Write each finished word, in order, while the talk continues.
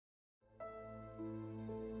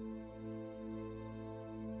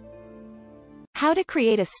How to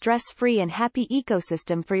create a stress-free and happy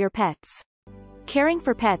ecosystem for your pets. Caring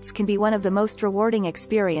for pets can be one of the most rewarding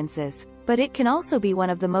experiences, but it can also be one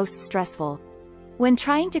of the most stressful. When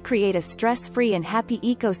trying to create a stress-free and happy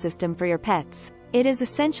ecosystem for your pets, it is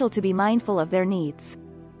essential to be mindful of their needs.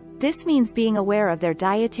 This means being aware of their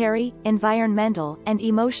dietary, environmental, and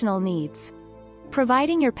emotional needs.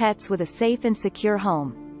 Providing your pets with a safe and secure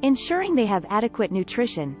home, ensuring they have adequate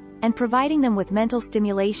nutrition, and providing them with mental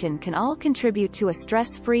stimulation can all contribute to a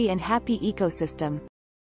stress-free and happy ecosystem.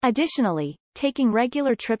 Additionally, taking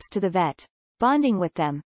regular trips to the vet, bonding with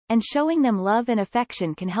them, and showing them love and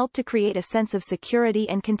affection can help to create a sense of security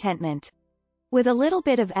and contentment. With a little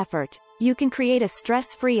bit of effort, you can create a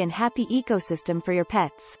stress-free and happy ecosystem for your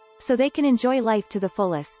pets, so they can enjoy life to the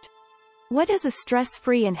fullest. What is a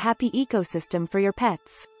stress-free and happy ecosystem for your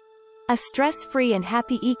pets? A stress-free and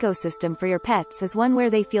happy ecosystem for your pets is one where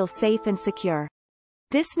they feel safe and secure.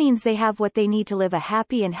 This means they have what they need to live a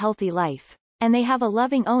happy and healthy life, and they have a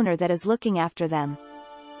loving owner that is looking after them.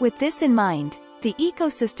 With this in mind, the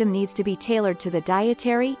ecosystem needs to be tailored to the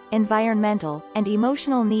dietary, environmental, and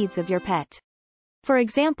emotional needs of your pet. For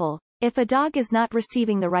example, if a dog is not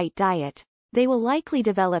receiving the right diet, they will likely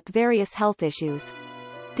develop various health issues.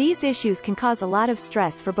 These issues can cause a lot of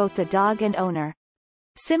stress for both the dog and owner.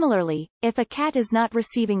 Similarly, if a cat is not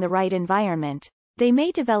receiving the right environment, they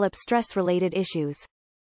may develop stress-related issues.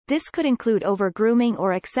 This could include over-grooming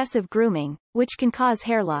or excessive grooming, which can cause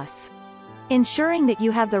hair loss. Ensuring that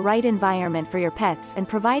you have the right environment for your pets and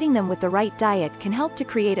providing them with the right diet can help to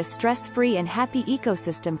create a stress-free and happy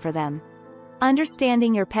ecosystem for them.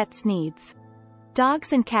 Understanding your pet's needs.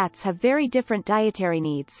 Dogs and cats have very different dietary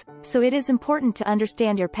needs, so it is important to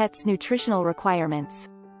understand your pet's nutritional requirements.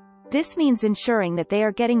 This means ensuring that they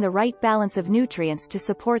are getting the right balance of nutrients to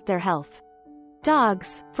support their health.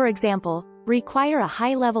 Dogs, for example, require a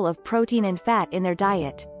high level of protein and fat in their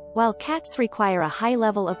diet, while cats require a high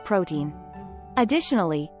level of protein.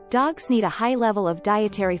 Additionally, dogs need a high level of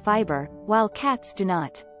dietary fiber, while cats do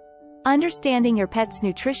not. Understanding your pet's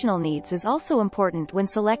nutritional needs is also important when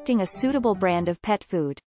selecting a suitable brand of pet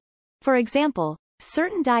food. For example,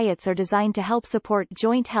 certain diets are designed to help support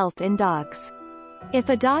joint health in dogs. If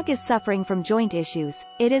a dog is suffering from joint issues,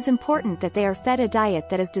 it is important that they are fed a diet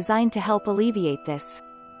that is designed to help alleviate this.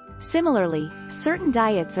 Similarly, certain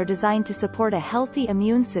diets are designed to support a healthy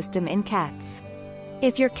immune system in cats.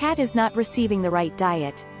 If your cat is not receiving the right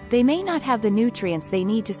diet, they may not have the nutrients they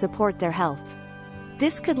need to support their health.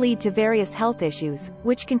 This could lead to various health issues,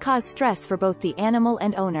 which can cause stress for both the animal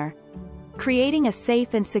and owner. Creating a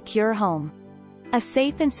safe and secure home. A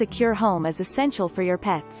safe and secure home is essential for your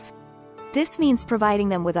pets. This means providing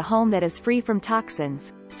them with a home that is free from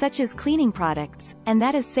toxins, such as cleaning products, and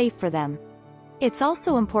that is safe for them. It's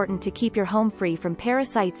also important to keep your home free from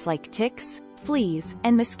parasites like ticks, fleas,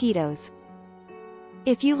 and mosquitoes.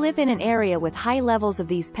 If you live in an area with high levels of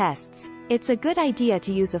these pests, it's a good idea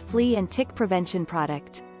to use a flea and tick prevention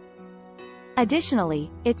product. Additionally,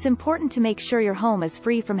 it's important to make sure your home is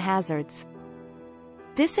free from hazards.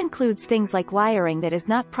 This includes things like wiring that is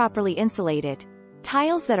not properly insulated,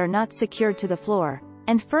 tiles that are not secured to the floor,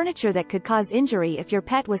 and furniture that could cause injury if your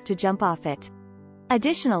pet was to jump off it.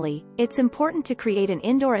 Additionally, it's important to create an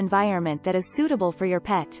indoor environment that is suitable for your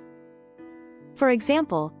pet. For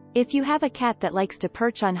example, if you have a cat that likes to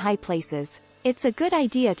perch on high places, it's a good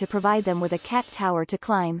idea to provide them with a cat tower to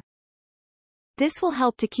climb. This will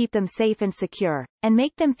help to keep them safe and secure, and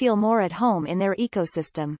make them feel more at home in their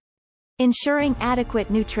ecosystem. Ensuring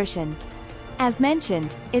adequate nutrition. As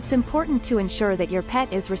mentioned, it's important to ensure that your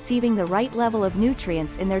pet is receiving the right level of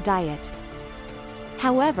nutrients in their diet.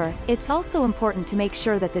 However, it's also important to make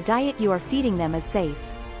sure that the diet you are feeding them is safe.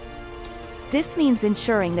 This means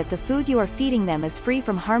ensuring that the food you are feeding them is free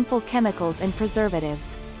from harmful chemicals and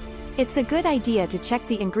preservatives. It's a good idea to check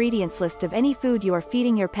the ingredients list of any food you are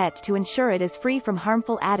feeding your pet to ensure it is free from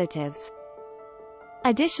harmful additives.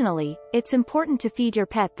 Additionally, it's important to feed your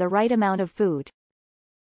pet the right amount of food.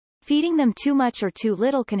 Feeding them too much or too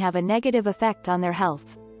little can have a negative effect on their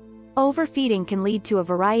health. Overfeeding can lead to a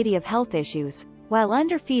variety of health issues, while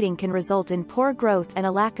underfeeding can result in poor growth and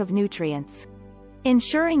a lack of nutrients.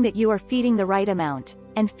 Ensuring that you are feeding the right amount,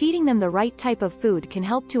 and feeding them the right type of food can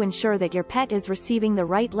help to ensure that your pet is receiving the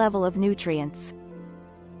right level of nutrients.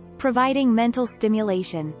 Providing mental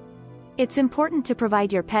stimulation. It's important to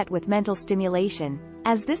provide your pet with mental stimulation,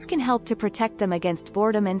 as this can help to protect them against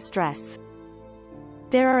boredom and stress.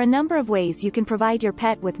 There are a number of ways you can provide your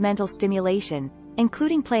pet with mental stimulation,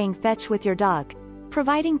 including playing fetch with your dog,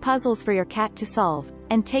 providing puzzles for your cat to solve,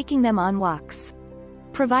 and taking them on walks.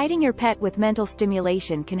 Providing your pet with mental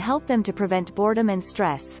stimulation can help them to prevent boredom and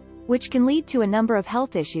stress, which can lead to a number of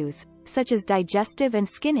health issues, such as digestive and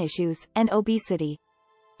skin issues, and obesity.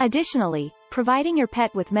 Additionally, providing your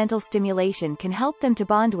pet with mental stimulation can help them to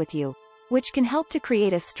bond with you, which can help to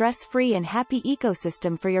create a stress-free and happy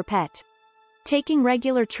ecosystem for your pet. Taking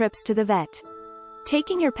regular trips to the vet.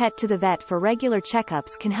 Taking your pet to the vet for regular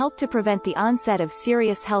checkups can help to prevent the onset of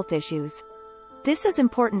serious health issues. This is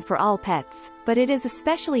important for all pets, but it is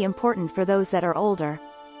especially important for those that are older.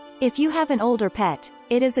 If you have an older pet,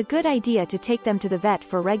 it is a good idea to take them to the vet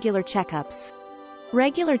for regular checkups.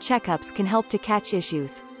 Regular checkups can help to catch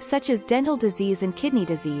issues, such as dental disease and kidney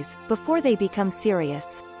disease, before they become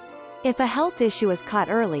serious. If a health issue is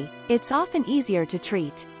caught early, it's often easier to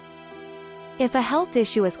treat. If a health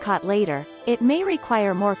issue is caught later, it may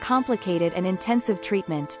require more complicated and intensive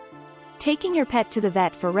treatment. Taking your pet to the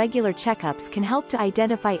vet for regular checkups can help to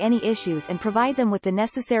identify any issues and provide them with the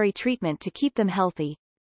necessary treatment to keep them healthy.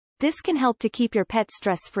 This can help to keep your pet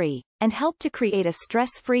stress-free, and help to create a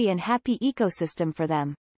stress-free and happy ecosystem for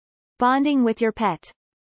them. Bonding with your pet.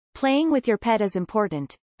 Playing with your pet is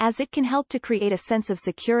important, as it can help to create a sense of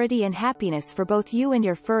security and happiness for both you and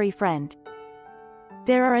your furry friend.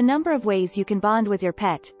 There are a number of ways you can bond with your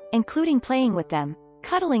pet, including playing with them,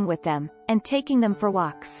 cuddling with them, and taking them for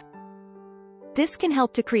walks. This can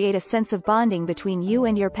help to create a sense of bonding between you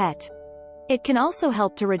and your pet. It can also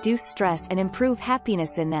help to reduce stress and improve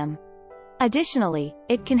happiness in them. Additionally,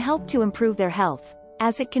 it can help to improve their health,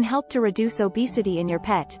 as it can help to reduce obesity in your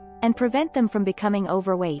pet, and prevent them from becoming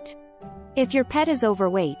overweight. If your pet is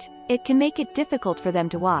overweight, it can make it difficult for them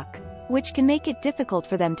to walk, which can make it difficult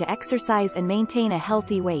for them to exercise and maintain a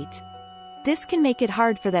healthy weight. This can make it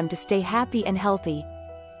hard for them to stay happy and healthy.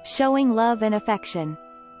 Showing love and affection.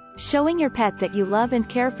 Showing your pet that you love and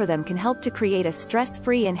care for them can help to create a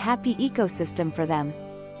stress-free and happy ecosystem for them.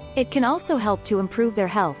 It can also help to improve their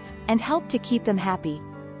health, and help to keep them happy.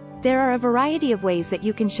 There are a variety of ways that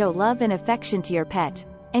you can show love and affection to your pet,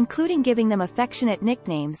 including giving them affectionate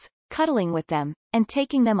nicknames, cuddling with them, and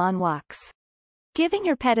taking them on walks. Giving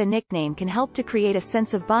your pet a nickname can help to create a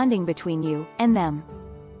sense of bonding between you and them.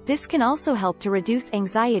 This can also help to reduce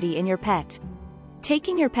anxiety in your pet.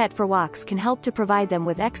 Taking your pet for walks can help to provide them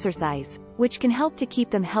with exercise, which can help to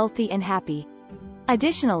keep them healthy and happy.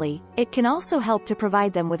 Additionally, it can also help to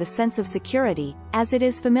provide them with a sense of security, as it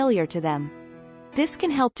is familiar to them. This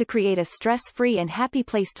can help to create a stress-free and happy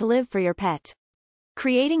place to live for your pet.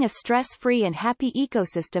 Creating a stress-free and happy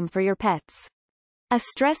ecosystem for your pets. A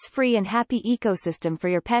stress-free and happy ecosystem for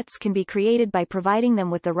your pets can be created by providing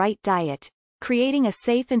them with the right diet, creating a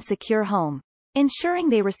safe and secure home, ensuring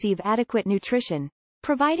they receive adequate nutrition,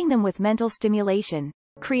 providing them with mental stimulation,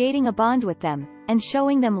 creating a bond with them, and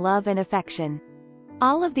showing them love and affection.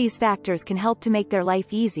 All of these factors can help to make their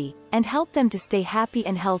life easy, and help them to stay happy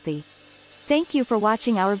and healthy. Thank you for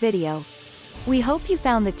watching our video. We hope you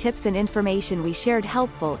found the tips and information we shared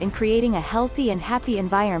helpful in creating a healthy and happy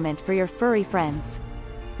environment for your furry friends.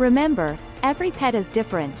 Remember, every pet is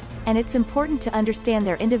different, and it's important to understand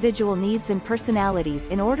their individual needs and personalities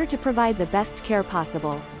in order to provide the best care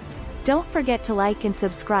possible. Don't forget to like and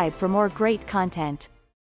subscribe for more great content.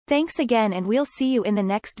 Thanks again, and we'll see you in the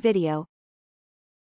next video.